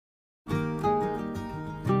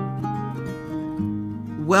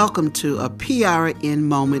Welcome to a PRN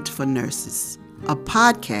Moment for Nurses, a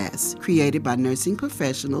podcast created by nursing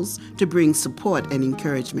professionals to bring support and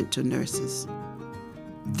encouragement to nurses.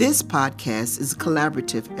 This podcast is a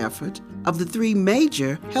collaborative effort of the three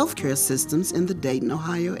major healthcare systems in the Dayton,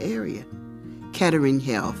 Ohio area: Kettering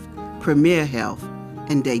Health, Premier Health,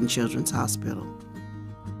 and Dayton Children's Hospital.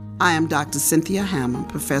 I am Dr. Cynthia Hammond,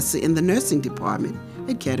 professor in the nursing department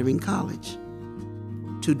at Kettering College.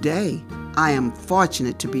 Today, I am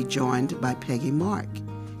fortunate to be joined by Peggy Mark,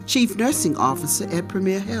 Chief Nursing Officer at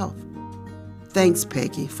Premier Health. Thanks,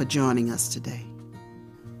 Peggy, for joining us today.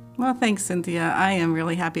 Well, thanks, Cynthia. I am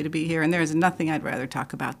really happy to be here, and there is nothing I'd rather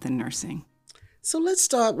talk about than nursing. So let's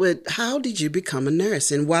start with, how did you become a nurse,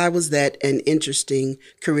 and why was that an interesting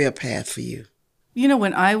career path for you? You know,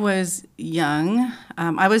 when I was young,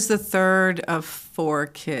 I was the third of 4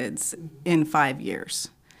 kids in 5 years.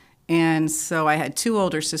 And so I had 2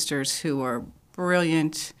 older sisters who were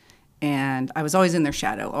brilliant, and I was always in their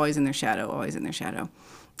shadow, always in their shadow, always in their shadow.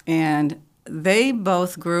 And they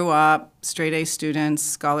both grew up straight A students,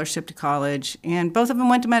 scholarship to college, and both of them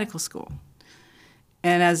went to medical school.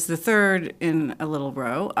 And as the third in a little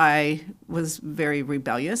row, I was very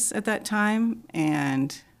rebellious at that time,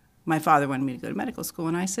 and my father wanted me to go to medical school,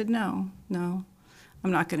 and I said, no, I'm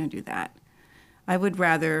not going to do that. I would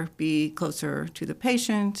rather be closer to the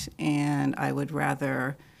patient, and I would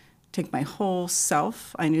rather take my whole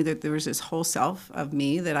self. I knew that there was this whole self of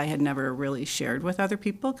me that I had never really shared with other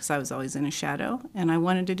people because I was always in a shadow, and I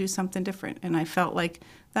wanted to do something different, and I felt like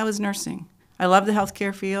that was nursing. I love the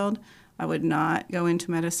healthcare field. I would not go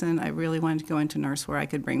into medicine. I really wanted to go into nurse where I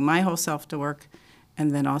could bring my whole self to work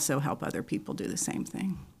and then also help other people do the same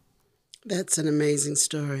thing. That's an amazing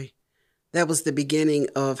story. That was the beginning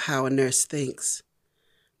of how a nurse thinks,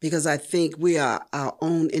 because I think we are our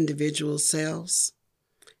own individual selves,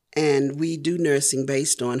 and we do nursing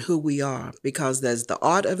based on who we are, because there's the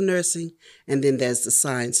art of nursing and then there's the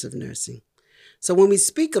science of nursing. So when we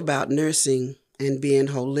speak about nursing and being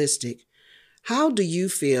holistic, how do you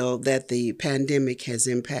feel that the pandemic has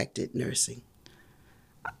impacted nursing?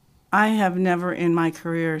 I have never in my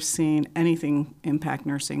career seen anything impact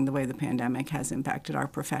nursing the way the pandemic has impacted our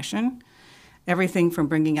profession. Everything from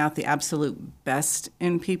bringing out the absolute best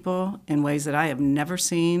in people in ways that I have never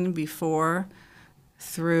seen before,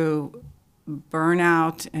 through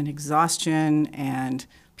burnout and exhaustion and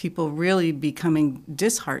people really becoming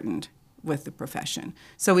disheartened with the profession.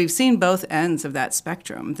 So we've seen both ends of that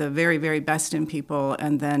spectrum, the very, very best in people,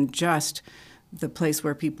 and then just the place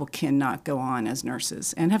where people cannot go on as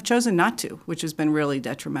nurses and have chosen not to, which has been really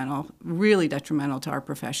detrimental to our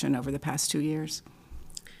profession over the past 2 years.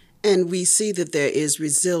 And we see that there is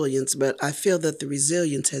resilience, but I feel that the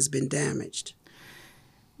resilience has been damaged.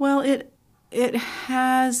 Well, it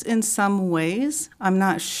has in some ways. I'm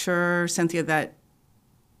not sure, Cynthia, that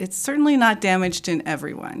it's certainly not damaged in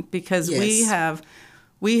everyone, because Yes.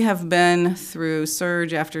 we have been through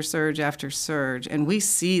surge after surge after surge, and we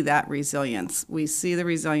see that resilience. We see the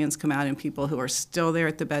resilience come out in people who are still there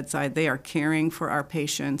at the bedside. They are caring for our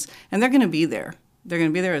patients, and they're going to be there. They're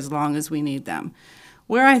going to be there as long as we need them.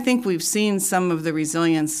 Where I think we've seen some of the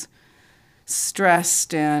resilience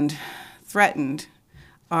stressed and threatened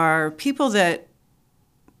are people that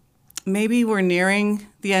maybe were nearing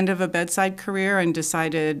the end of a bedside career and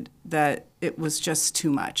decided that it was just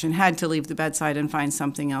too much and had to leave the bedside and find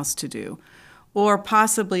something else to do. Or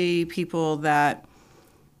possibly people that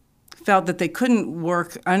felt that they couldn't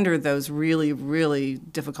work under those really, really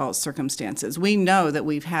difficult circumstances. We know that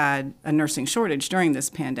we've had a nursing shortage during this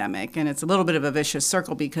pandemic, and it's a little bit of a vicious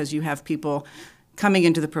circle because you have people coming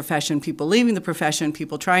into the profession, people leaving the profession,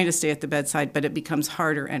 people trying to stay at the bedside, but it becomes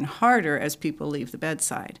harder and harder as people leave the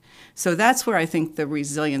bedside. So that's where I think the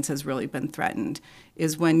resilience has really been threatened,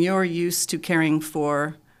 is when you're used to caring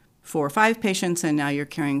for 4 or 5 patients and now you're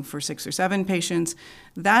caring for 6 or 7 patients.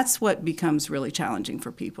 That's what becomes really challenging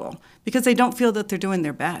for people because they don't feel that they're doing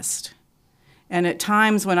their best. And at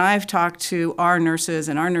times when I've talked to our nurses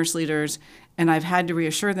and our nurse leaders, and I've had to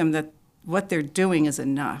reassure them that what they're doing is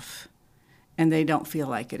enough, and they don't feel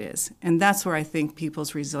like it is. And that's where I think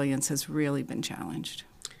people's resilience has really been challenged.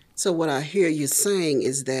 So what I hear you saying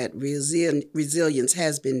is that resilience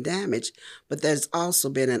has been damaged, but there's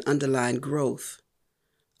also been an underlying growth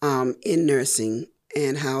in nursing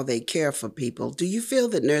and how they care for people. Do you feel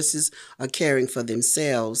that nurses are caring for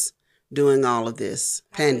themselves during all of this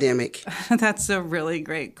pandemic? That's a really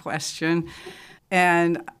great question.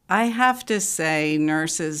 And I have to say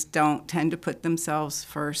nurses don't tend to put themselves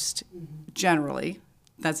first generally.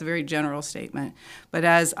 that's a very general statement. But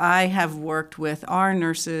as I have worked with our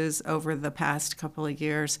nurses over the past couple of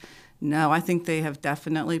years, no, I think they have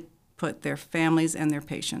definitely put their families and their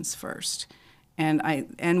patients first.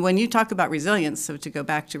 And when you talk about resilience, so to go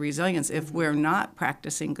back to resilience, if we're not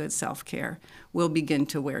practicing good self-care, we'll begin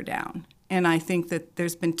to wear down. And I think that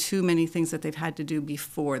there's been too many things that they've had to do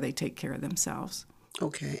before they take care of themselves.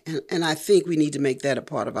 Okay. And I think we need to make that a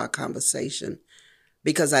part of our conversation,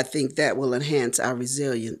 because I think that will enhance our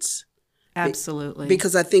resilience. Absolutely.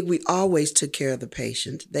 Because I think we always took care of the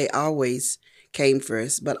patient. They always came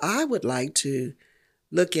first. But I would like to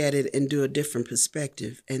look at it and do a different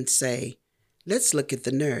perspective and say, let's look at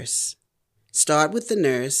the nurse. Start with the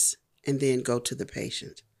nurse and then go to the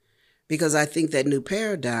patient. Because I think that new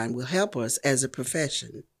paradigm will help us as a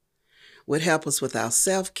profession, would help us with our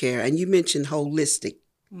self-care. And you mentioned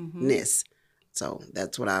holisticness. So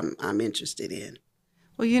that's what I'm interested in.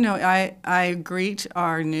 Well, you know, I greet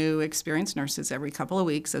our new experienced nurses every couple of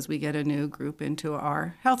weeks as we get a new group into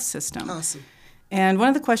our health system. Awesome. And one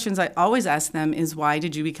of the questions I always ask them is, why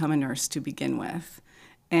did you become a nurse to begin with?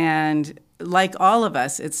 And like all of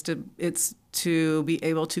us, it's to be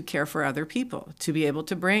able to care for other people, to be able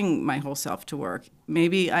to bring my whole self to work.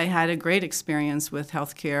 Maybe I had a great experience with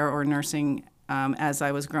healthcare or nursing as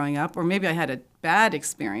I was growing up, or maybe I had a bad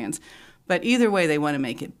experience. But either way, they want to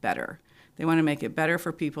make it better. They want to make it better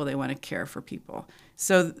for people. They want to care for people.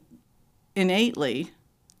 So innately,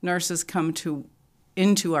 nurses come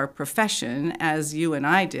into our profession, as you and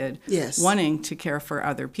I did, yes, wanting to care for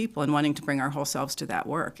other people and wanting to bring our whole selves to that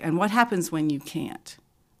work. And what happens when you can't,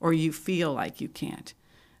 or you feel like you can't?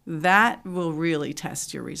 That will really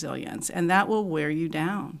test your resilience, and that will wear you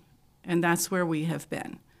down. And that's where we have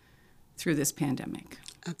been through this pandemic.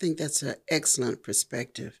 I think that's an excellent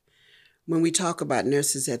perspective. When we talk about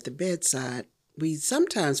nurses at the bedside, we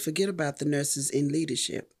sometimes forget about the nurses in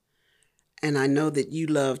leadership. And I know that you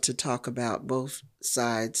love to talk about both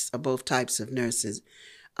sides, or both types of nurses.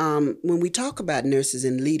 When we talk about nurses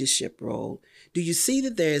in leadership role, do you see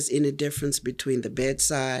that there's any difference between the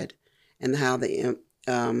bedside and how the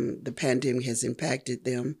pandemic has impacted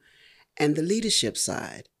them and the leadership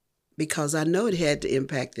side? Because I know it had to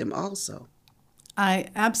impact them also. I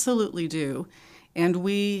absolutely do. And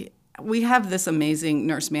we have this amazing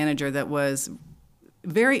nurse manager that was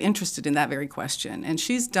very interested in that very question. And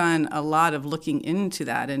she's done a lot of looking into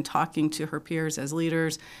that and talking to her peers as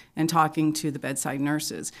leaders and talking to the bedside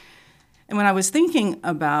nurses. And when I was thinking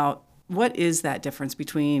about what is that difference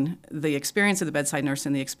between the experience of the bedside nurse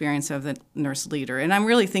and the experience of the nurse leader, and I'm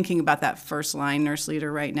really thinking about that first line nurse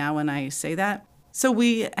leader right now when I say that. So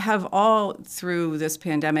we have all, through this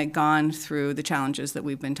pandemic, gone through the challenges that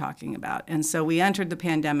we've been talking about. And so we entered the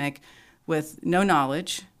pandemic with no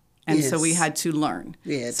knowledge. And yes, so we had to learn.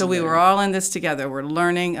 So we were all in this together. We're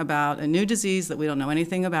learning about a new disease that we don't know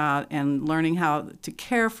anything about and learning how to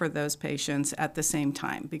care for those patients at the same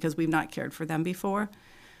time, because we've not cared for them before.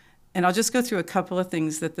 And I'll just go through a couple of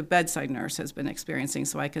things that the bedside nurse has been experiencing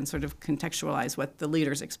so I can sort of contextualize what the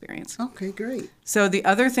leaders experience. Okay, great. So the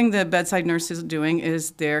other thing the bedside nurse is doing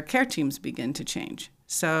is their care teams begin to change.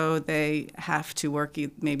 So they have to work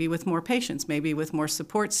maybe with more patients, maybe with more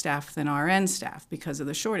support staff than RN staff because of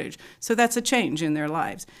the shortage. So that's a change in their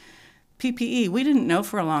lives. PPE, we didn't know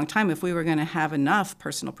for a long time if we were going to have enough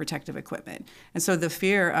personal protective equipment. And so the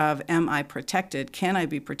fear of, am I protected? Can I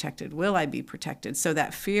be protected? Will I be protected? So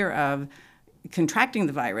that fear of contracting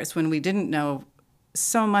the virus when we didn't know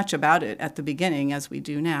so much about it at the beginning as we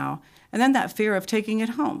do now. And then that fear of taking it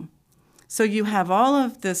home. So you have all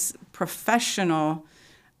of this professional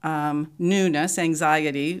newness,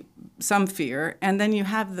 anxiety, some fear, and then you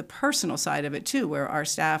have the personal side of it too, where our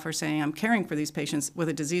staff are saying, I'm caring for these patients with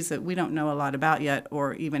a disease that we don't know a lot about yet,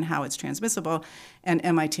 or even how it's transmissible, and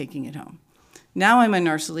am I taking it home? Now I'm a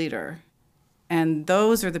nurse leader, and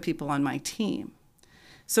those are the people on my team.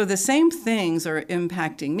 So the same things are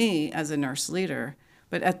impacting me as a nurse leader,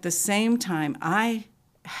 but at the same time, I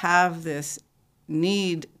have this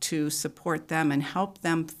need to support them and help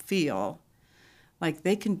them feel like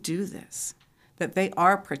they can do this, that they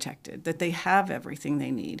are protected, that they have everything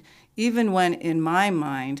they need, even when in my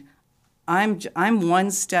mind, I'm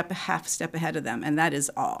one step, half step ahead of them, and that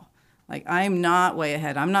is all. Like, I'm not way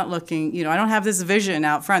ahead. I'm not looking, I don't have this vision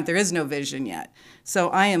out front. There is no vision yet. So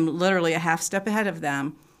I am literally a half step ahead of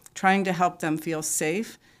them, trying to help them feel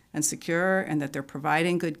safe and secure, and that they're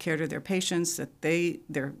providing good care to their patients, that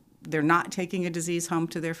they're not taking a disease home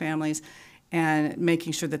to their families, and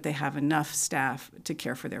making sure that they have enough staff to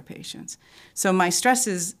care for their patients. So my stress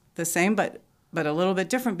is the same, but a little bit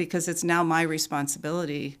different, because it's now my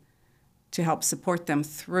responsibility to help support them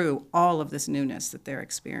through all of this newness that they're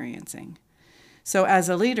experiencing. So as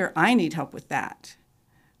a leader, I need help with that.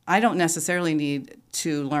 I don't necessarily need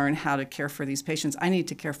to learn how to care for these patients. I need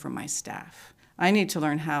to care for my staff. I need to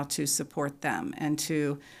learn how to support them and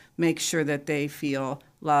to make sure that they feel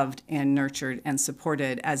loved and nurtured and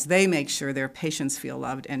supported as they make sure their patients feel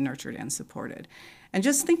loved and nurtured and supported. And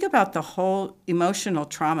just think about the whole emotional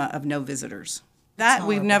trauma of no visitors. That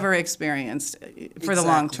we've never experienced for the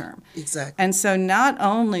long term. Exactly. And so not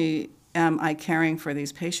only am I caring for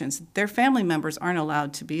these patients, their family members aren't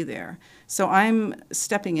allowed to be there. So I'm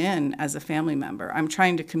stepping in as a family member. I'm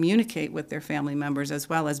trying to communicate with their family members as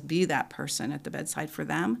well as be that person at the bedside for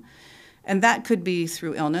them. And that could be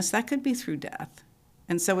through illness, that could be through death.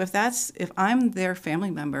 And so if I'm their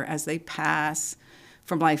family member as they pass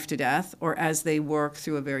from life to death or as they work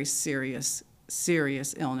through a very serious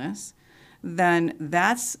illness, then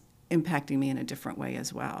that's impacting me in a different way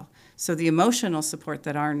as well. So the emotional support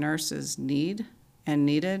that our nurses need and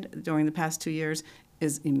needed during the past 2 years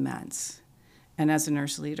is immense. And as a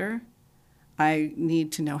nurse leader, I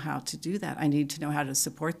need to know how to do that. I need to know how to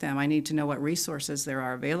support them. I need to know what resources there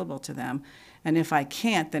are available to them. And if I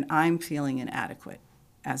can't, then I'm feeling inadequate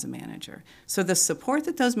as a manager. So the support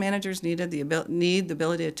that those managers need the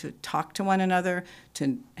ability to talk to one another,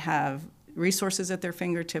 to have resources at their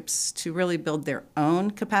fingertips to really build their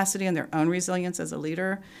own capacity and their own resilience as a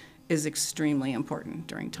leader is extremely important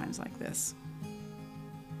during times like this.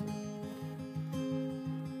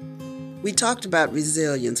 We talked about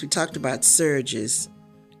resilience. We talked about surges.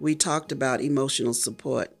 We talked about emotional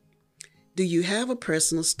support. Do you have a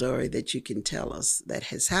personal story that you can tell us that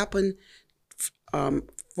has happened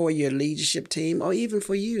for your leadership team or even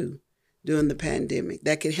for you during the pandemic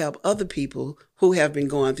that could help other people who have been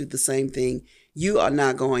going through the same thing you are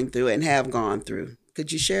not going through and have gone through?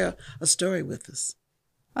 Could you share a story with us?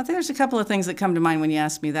 I think there's a couple of things that come to mind when you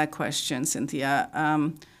ask me that question,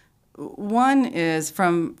 Cynthia. One is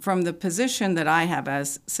from the position that I have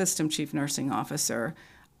as System Chief Nursing Officer,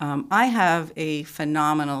 I have a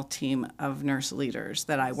phenomenal team of nurse leaders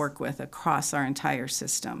that I work with across our entire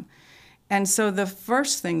system. And so the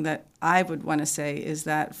first thing that I would want to say is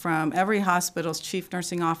that from every hospital's chief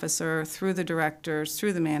nursing officer, through the directors,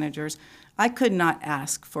 through the managers, I could not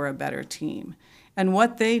ask for a better team. And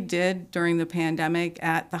what they did during the pandemic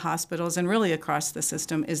at the hospitals and really across the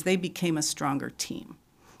system is they became a stronger team.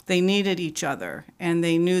 They needed each other, and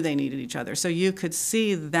they knew they needed each other. So you could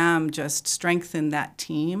see them just strengthen that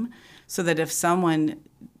team so that if someone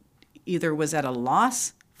either was at a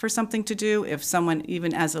loss for something to do, if someone,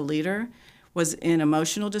 even as a leader, was in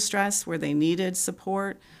emotional distress where they needed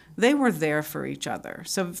support, they were there for each other.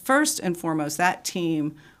 So first and foremost, that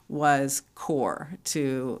team was core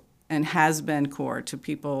to, and has been core to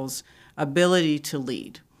people's ability to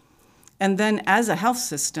lead. And then as a health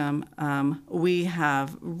system, we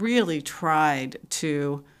have really tried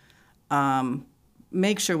to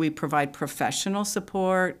make sure we provide professional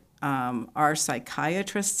support. Our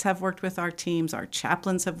psychiatrists have worked with our teams. Our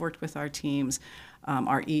chaplains have worked with our teams.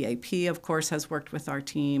 Our EAP, of course, has worked with our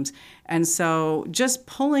teams. And so just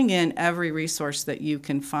pulling in every resource that you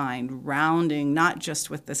can find, rounding not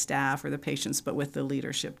just with the staff or the patients, but with the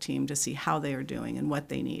leadership team to see how they are doing and what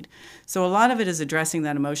they need. So a lot of it is addressing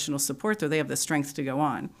that emotional support, though they have the strength to go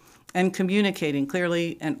on, and communicating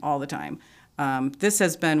clearly and all the time. This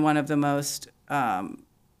has been one of the most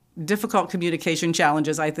difficult communication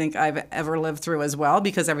challenges I think I've ever lived through as well,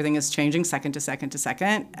 because everything is changing second to second to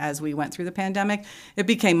second as we went through the pandemic. It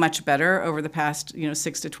became much better over the past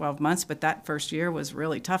 6 to 12 months, but that first year was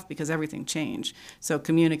really tough because everything changed. So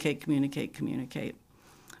communicate.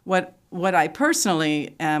 What I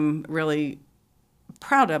personally am really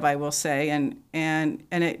proud of, I will say, and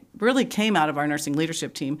it really came out of our nursing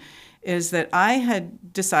leadership team, is that I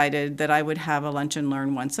had decided that I would have a lunch and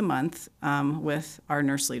learn once a month with our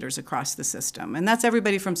nurse leaders across the system. And that's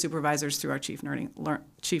everybody from supervisors through our chief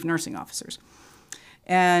nursing officers.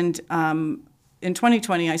 And in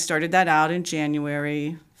 2020, I started that out in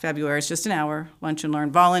January, February. It's just an hour, lunch and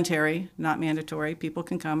learn, voluntary, not mandatory. People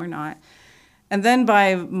can come or not. And then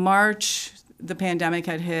by March, the pandemic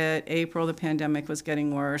had hit. April, the pandemic was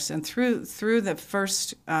getting worse. And through the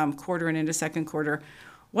first quarter and into second quarter,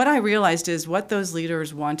 what I realized is what those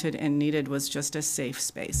leaders wanted and needed was just a safe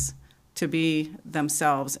space to be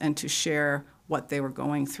themselves and to share what they were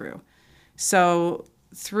going through. So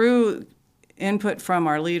through input from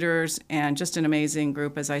our leaders and just an amazing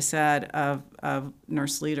group, as I said, of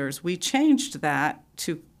nurse leaders, we changed that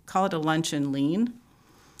to call it a lunch and lean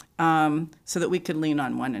so that we could lean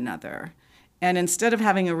on one another. And instead of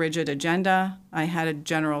having a rigid agenda, I had a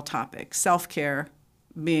general topic, self-care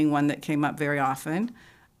being one that came up very often,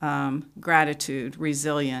 gratitude,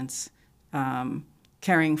 resilience,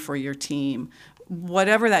 caring for your team,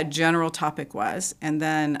 whatever that general topic was, and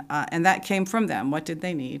then and that came from them. What did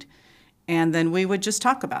they need? And then we would just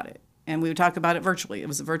talk about it, and we would talk about it virtually. It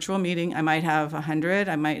was a virtual meeting. I might have 100,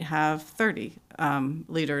 I might have 30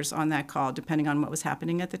 leaders on that call, depending on what was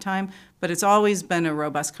happening at the time. But it's always been a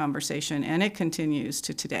robust conversation, and it continues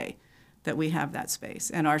to today that we have that space.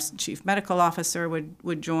 And our chief medical officer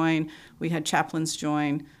would join. We had chaplains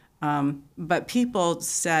join. But people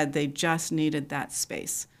said they just needed that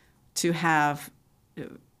space to have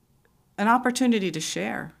an opportunity to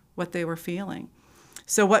share what they were feeling.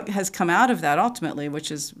 So what has come out of that ultimately,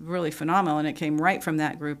 which is really phenomenal, and it came right from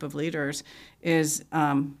that group of leaders, is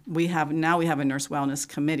we have a nurse wellness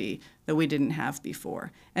committee that we didn't have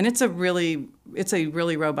before. And it's a really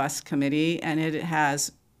robust committee, and it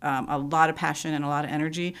has a lot of passion and a lot of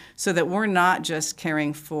energy, so that we're not just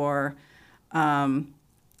caring for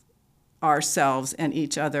ourselves and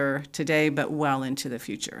each other today, but well into the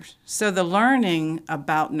future. So the learning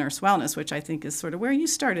about nurse wellness, which I think is sort of where you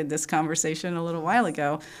started this conversation a little while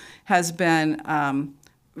ago, has been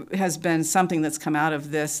something that's come out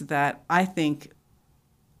of this that I think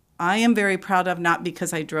I am very proud of, not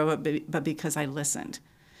because I drove it, but because I listened.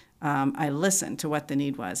 I listened to what the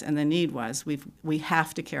need was, and the need was we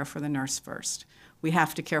have to care for the nurse first. We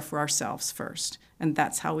have to care for ourselves first, and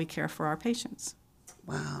that's how we care for our patients.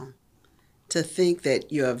 Wow. To think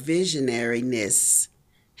that your visionariness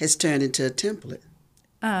has turned into a template.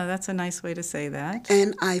 That's a nice way to say that.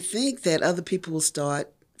 And I think that other people will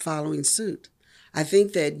start following suit. I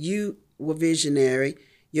think that you were visionary.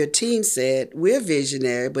 Your team said, we're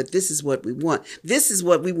visionary, but this is what we want. This is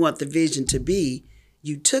what we want the vision to be.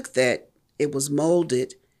 You took that, it was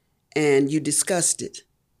molded, and you discussed it.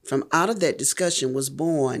 From out of that discussion was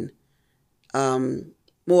born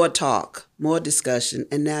more talk, more discussion,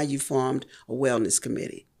 and now you formed a wellness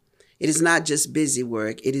committee. It is not just busy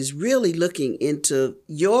work. It is really looking into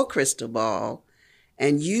your crystal ball,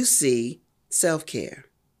 and you see self-care,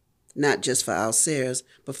 not just for ourselves,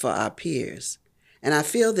 but for our peers. And I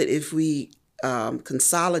feel that if we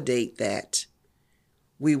consolidate that,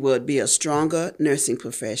 we would be a stronger nursing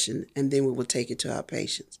profession, and then we will take it to our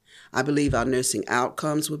patients. I believe our nursing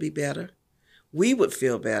outcomes would be better. We would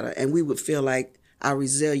feel better, and we would feel like our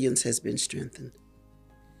resilience has been strengthened.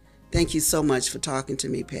 Thank you so much for talking to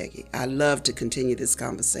me, Peggy. I love to continue this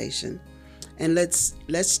conversation. And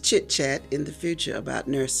let's chit-chat in the future about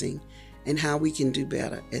nursing and how we can do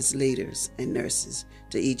better as leaders and nurses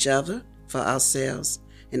to each other, for ourselves,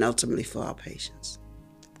 and ultimately for our patients.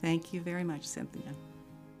 Thank you very much, Cynthia.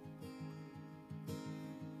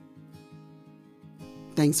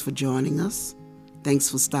 Thanks for joining us. Thanks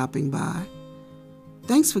for stopping by.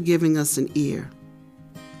 Thanks for giving us an ear,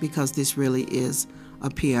 because this really is a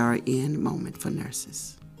PRN moment for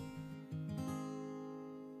nurses.